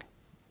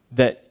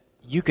that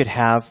you could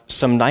have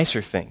some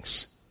nicer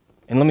things.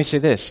 And let me say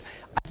this.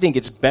 I think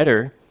it's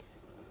better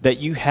that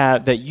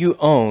you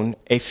own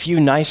a few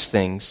nice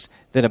things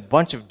than a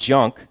bunch of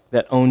junk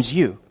that owns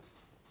you.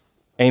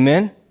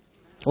 Amen?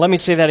 Let me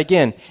say that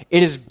again.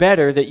 It is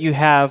better that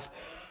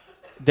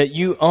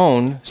you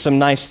own some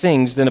nice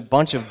things than a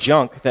bunch of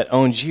junk that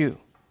owns you.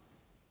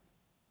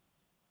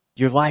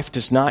 Your life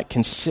does not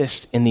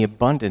consist in the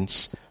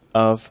abundance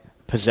of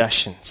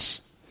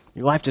possessions.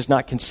 Your life does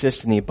not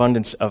consist in the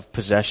abundance of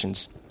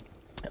possessions.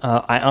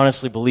 I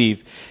honestly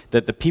believe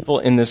that the people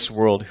in this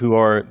world who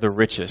are the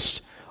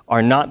richest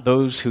are not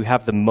those who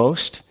have the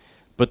most,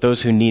 but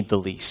those who need the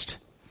least.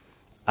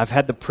 I've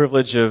had the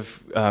privilege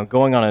of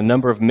going on a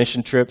number of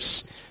mission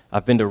trips.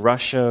 I've been to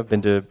Russia, I've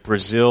been to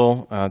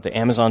Brazil, the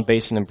Amazon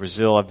basin in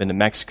Brazil, I've been to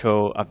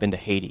Mexico, I've been to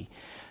Haiti.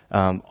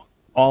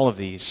 All of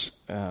these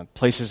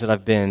places that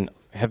I've been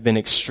have been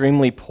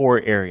extremely poor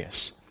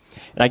areas.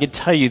 And I can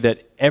tell you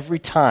that every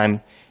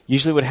time,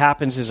 usually what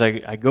happens is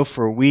I go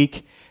for a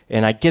week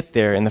and I get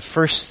there, and the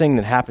first thing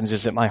that happens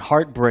is that my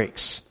heart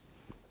breaks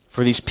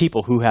for these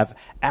people who have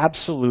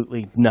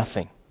absolutely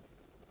nothing.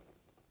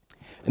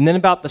 And then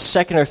about the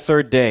second or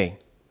third day,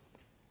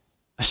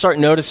 I start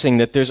noticing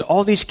that there's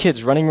all these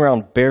kids running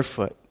around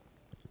barefoot,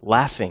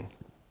 laughing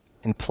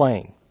and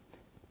playing.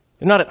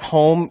 They're not at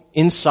home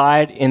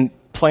inside in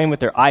playing with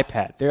their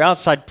iPad. They're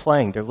outside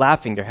playing. They're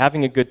laughing. They're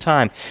having a good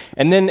time.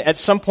 And then at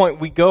some point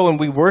we go and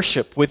we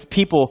worship with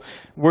people,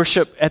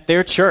 worship at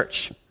their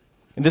church.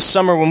 And this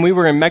summer when we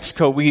were in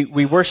Mexico,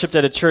 we worshiped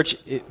at a church.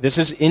 This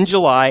is in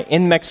July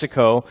in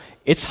Mexico.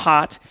 It's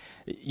hot.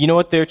 You know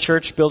what their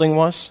church building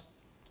was?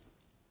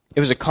 It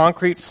was a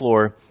concrete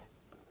floor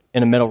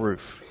and a metal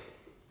roof.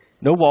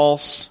 No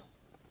walls,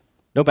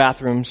 no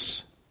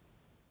bathrooms.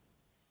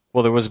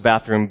 Well, there was a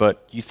bathroom,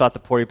 but you thought the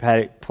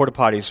porta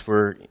potties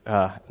were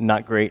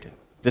not great.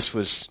 This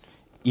was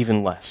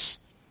even less.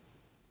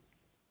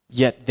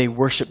 Yet they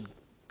worshiped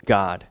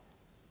God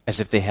as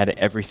if they had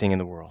everything in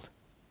the world.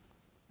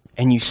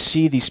 And you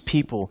see these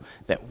people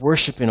that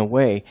worship in a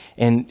way,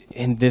 and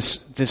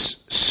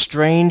this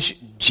strange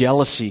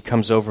jealousy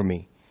comes over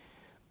me.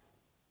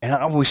 And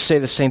I always say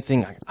the same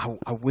thing.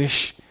 I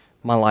wish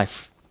my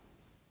life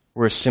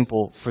were as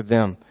simple for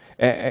them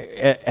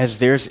as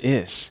theirs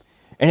is.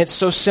 And it's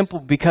so simple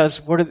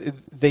because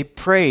they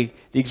pray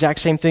the exact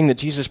same thing that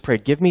Jesus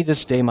prayed. Give me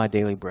this day my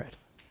daily bread.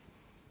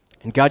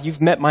 And God,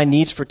 you've met my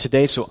needs for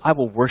today, so I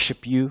will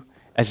worship you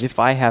as if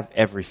I have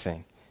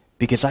everything,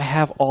 because I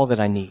have all that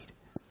I need.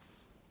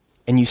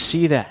 And you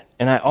see that.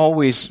 And I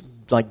always,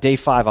 like day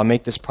 5, I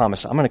make this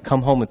promise. I'm going to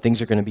come home and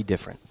things are going to be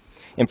different.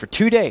 And for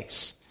 2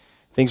 days,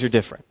 things are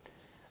different.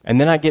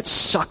 And then I get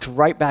sucked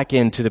right back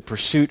into the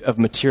pursuit of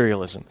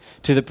materialism,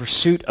 to the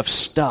pursuit of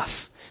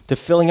stuff, to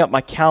filling up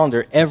my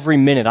calendar every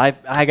minute.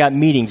 I got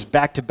meetings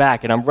back to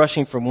back, and I'm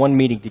rushing from one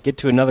meeting to get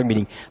to another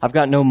meeting. I've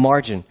got no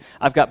margin.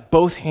 I've got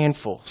both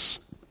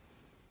handfuls.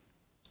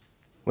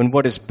 When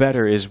what is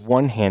better is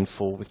one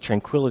handful with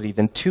tranquility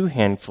than 2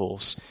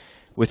 handfuls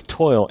with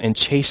toil and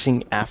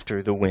chasing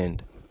after the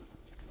wind.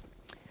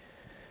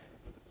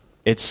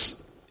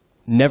 It's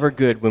never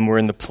good when we're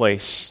in the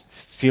place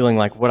feeling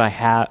like what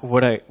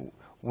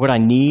I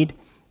need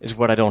is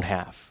what I don't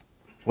have.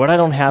 What I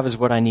don't have is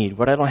what I need.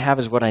 What I don't have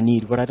is what I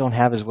need. What I don't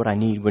have is what I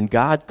need. When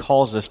God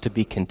calls us to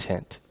be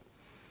content,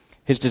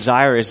 his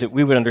desire is that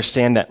we would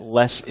understand that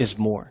less is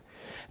more.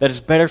 That it's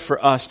better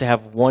for us to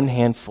have 1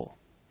 handful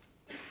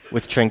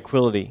with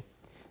tranquility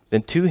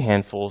than 2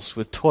 handfuls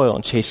with toil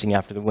and chasing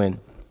after the wind.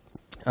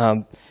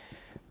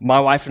 My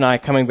wife and I,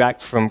 coming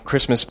back from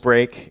Christmas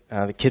break,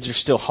 the kids are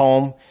still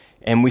home,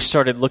 and we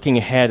started looking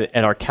ahead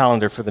at our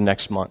calendar for the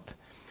next month.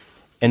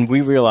 And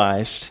we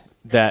realized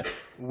that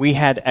we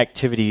had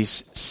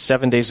activities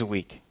 7 days a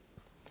week.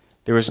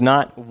 There was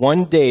not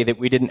one day that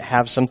we didn't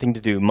have something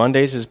to do.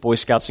 Mondays is Boy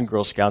Scouts and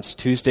Girl Scouts.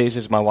 Tuesdays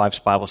is my wife's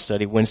Bible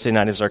study. Wednesday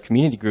night is our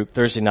community group.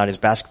 Thursday night is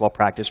basketball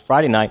practice.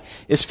 Friday night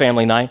is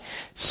family night.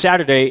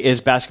 Saturday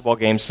is basketball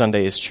game.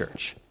 Sunday is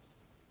church.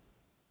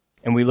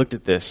 And we looked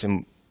at this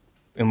and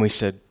we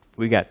said,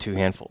 we got 2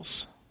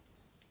 handfuls.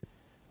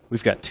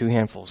 We've got 2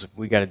 handfuls.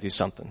 We got to do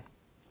something.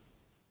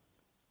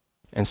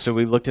 And so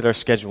we looked at our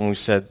schedule and we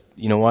said,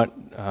 you know what?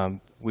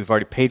 We've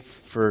already paid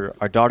for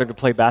our daughter to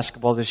play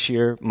basketball this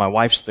year. My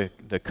wife's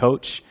the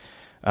coach.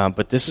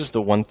 But this is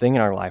the one thing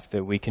in our life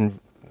that we can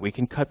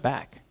cut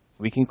back.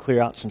 We can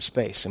clear out some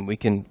space and we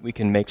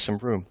can make some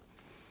room.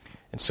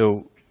 And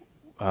so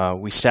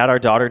we sat our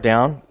daughter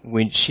down.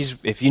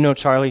 If you know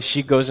Charlie,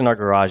 she goes in our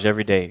garage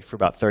every day for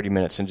about 30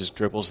 minutes and just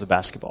dribbles the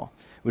basketball.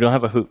 We don't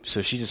have a hoop,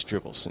 so she just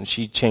dribbles and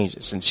she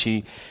changes and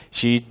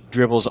she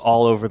dribbles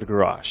all over the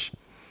garage.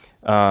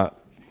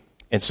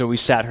 And so we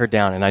sat her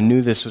down, and I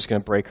knew this was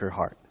going to break her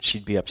heart.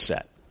 She'd be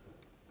upset.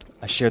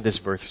 I shared this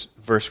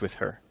verse with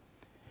her,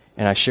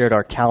 and I shared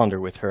our calendar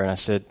with her, and I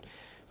said,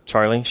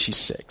 Charlie, she's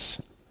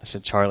 6. I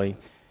said, Charlie,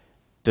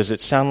 does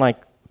it sound like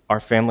our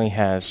family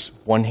has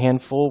 1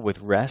 handful with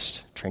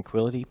rest,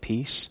 tranquility,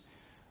 peace?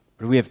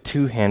 Or do we have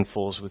 2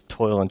 handfuls with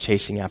toil and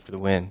chasing after the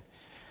wind?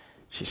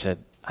 She said,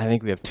 I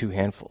think we have 2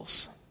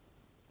 handfuls.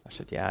 I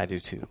said, yeah, I do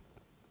too.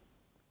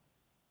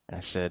 And I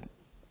said,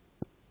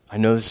 I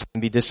know this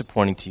can be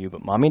disappointing to you,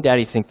 but Mommy and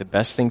Daddy think the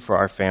best thing for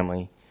our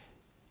family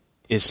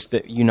is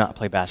that you not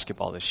play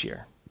basketball this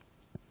year.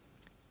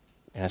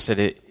 And I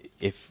said,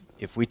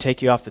 if we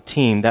take you off the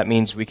team, that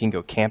means we can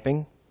go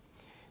camping.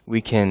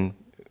 We can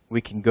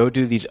go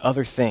do these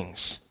other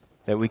things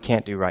that we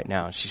can't do right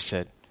now. And she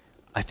said,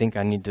 I think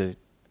I need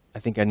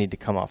to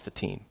come off the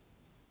team.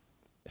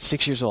 At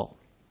 6 years old.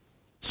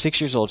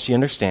 6 years old, she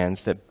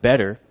understands that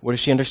better, what does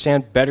she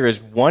understand? Better is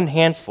 1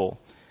 handful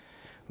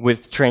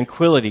with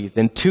tranquility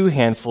than 2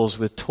 handfuls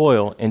with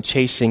toil and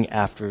chasing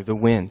after the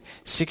wind.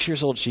 6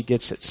 years old, she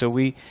gets it. So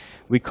we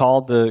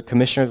called the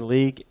commissioner of the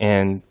league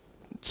and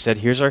said,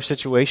 here's our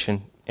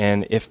situation,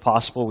 and if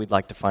possible, we'd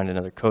like to find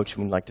another coach,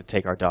 and we'd like to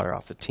take our daughter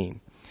off the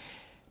team.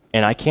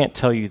 And I can't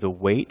tell you the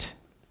weight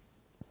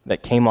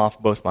that came off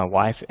both my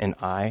wife and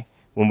I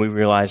when we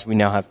realized we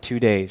now have 2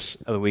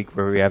 days of the week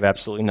where we have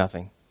absolutely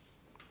nothing.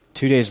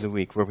 2 days of the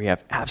week where we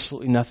have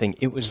absolutely nothing.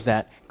 It was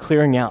that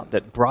clearing out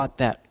that brought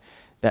that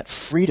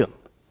freedom,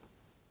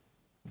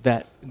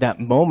 that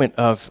moment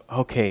of,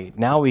 okay,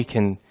 now we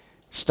can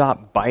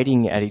stop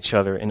biting at each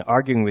other and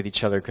arguing with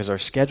each other because our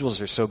schedules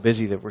are so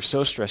busy that we're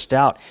so stressed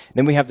out.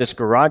 Then we have this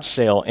garage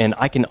sale, and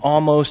I can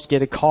almost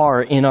get a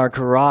car in our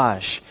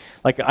garage.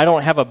 Like, I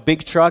don't have a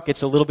big truck.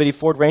 It's a little bitty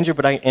Ford Ranger,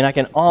 but I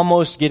can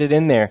almost get it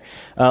in there.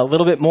 A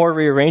little bit more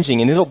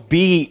rearranging, and it'll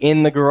be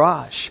in the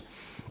garage.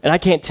 And I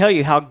can't tell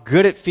you how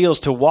good it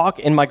feels to walk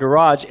in my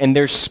garage, and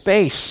there's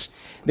space.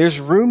 There's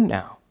room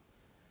now.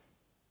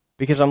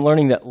 Because I'm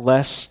learning that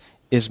less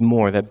is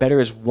more, that better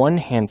is one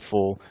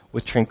handful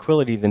with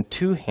tranquility than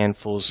two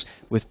handfuls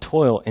with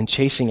toil and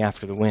chasing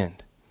after the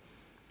wind.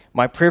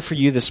 My prayer for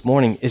you this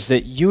morning is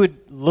that you would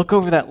look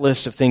over that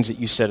list of things that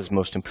you said is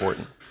most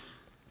important.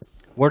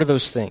 What are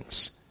those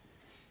things?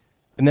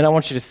 And then I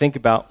want you to think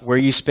about where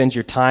you spend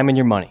your time and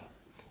your money.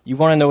 You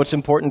want to know what's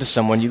important to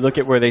someone, you look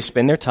at where they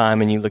spend their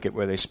time and you look at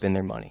where they spend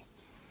their money.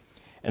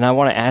 And I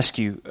want to ask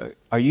you,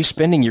 are you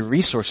spending your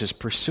resources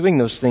pursuing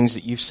those things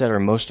that you've said are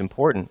most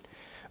important?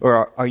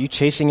 Or are you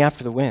chasing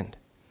after the wind?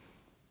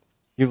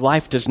 Your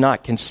life does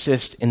not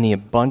consist in the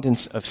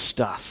abundance of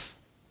stuff.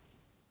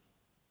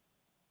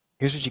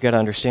 Here's what you got to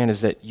understand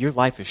is that your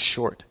life is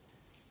short.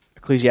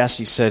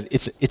 Ecclesiastes said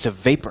it's a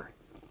vapor.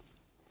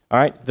 All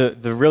right?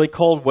 The really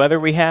cold weather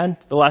we had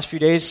the last few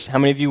days, how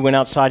many of you went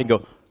outside and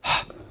go,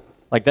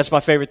 like, that's my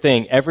favorite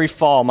thing. Every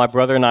fall, my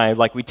brother and I,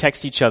 like, we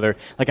text each other,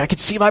 like, I could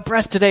see my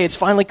breath today. It's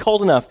finally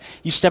cold enough.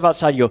 You step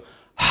outside, you go,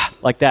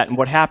 like that. And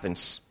what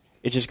happens?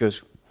 It just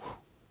goes,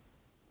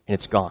 and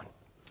it's gone.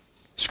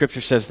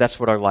 Scripture says that's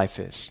what our life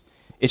is.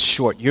 It's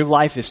short. Your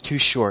life is too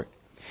short.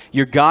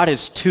 Your God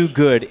is too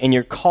good, and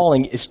your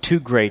calling is too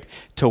great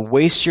to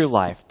waste your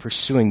life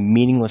pursuing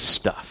meaningless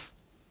stuff.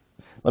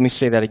 Let me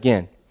say that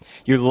again.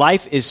 Your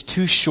life is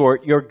too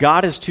short, your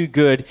God is too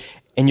good,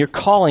 and your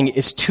calling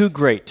is too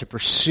great to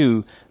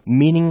pursue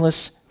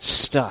meaningless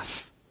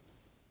stuff.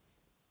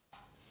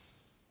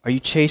 Are you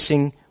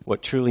chasing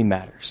what truly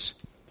matters?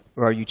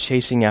 Or are you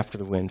chasing after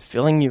the wind,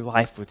 filling your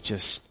life with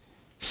just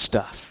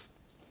stuff?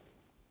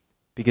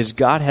 Because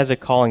God has a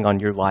calling on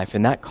your life,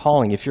 and that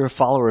calling, if you're a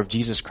follower of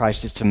Jesus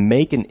Christ, is to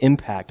make an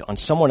impact on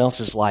someone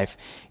else's life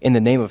in the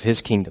name of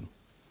his kingdom.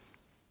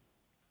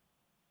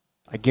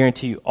 I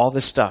guarantee you, all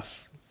this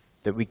stuff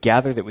that we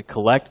gather, that we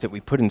collect, that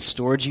we put in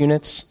storage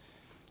units,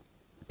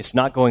 it's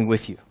not going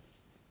with you.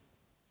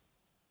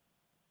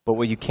 But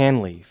what you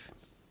can leave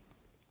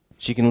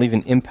is you can leave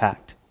an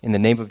impact in the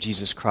name of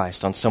Jesus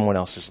Christ on someone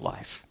else's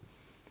life.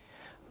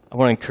 I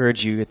want to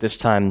encourage you at this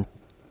time,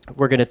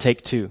 we're going to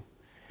take two.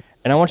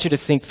 And I want you to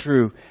think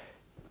through,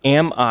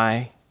 am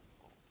I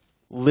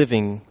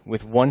living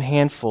with one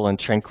handful in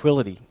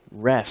tranquility,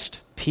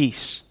 rest,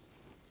 peace?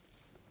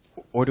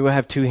 Or do I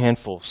have two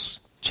handfuls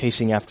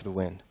chasing after the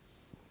wind?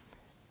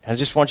 And I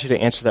just want you to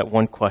answer that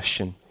one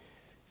question.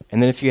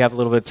 And then if you have a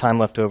little bit of time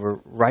left over,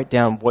 write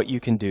down what you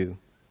can do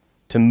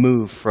to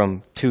move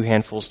from two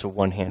handfuls to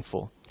one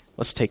handful.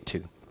 Let's take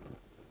two.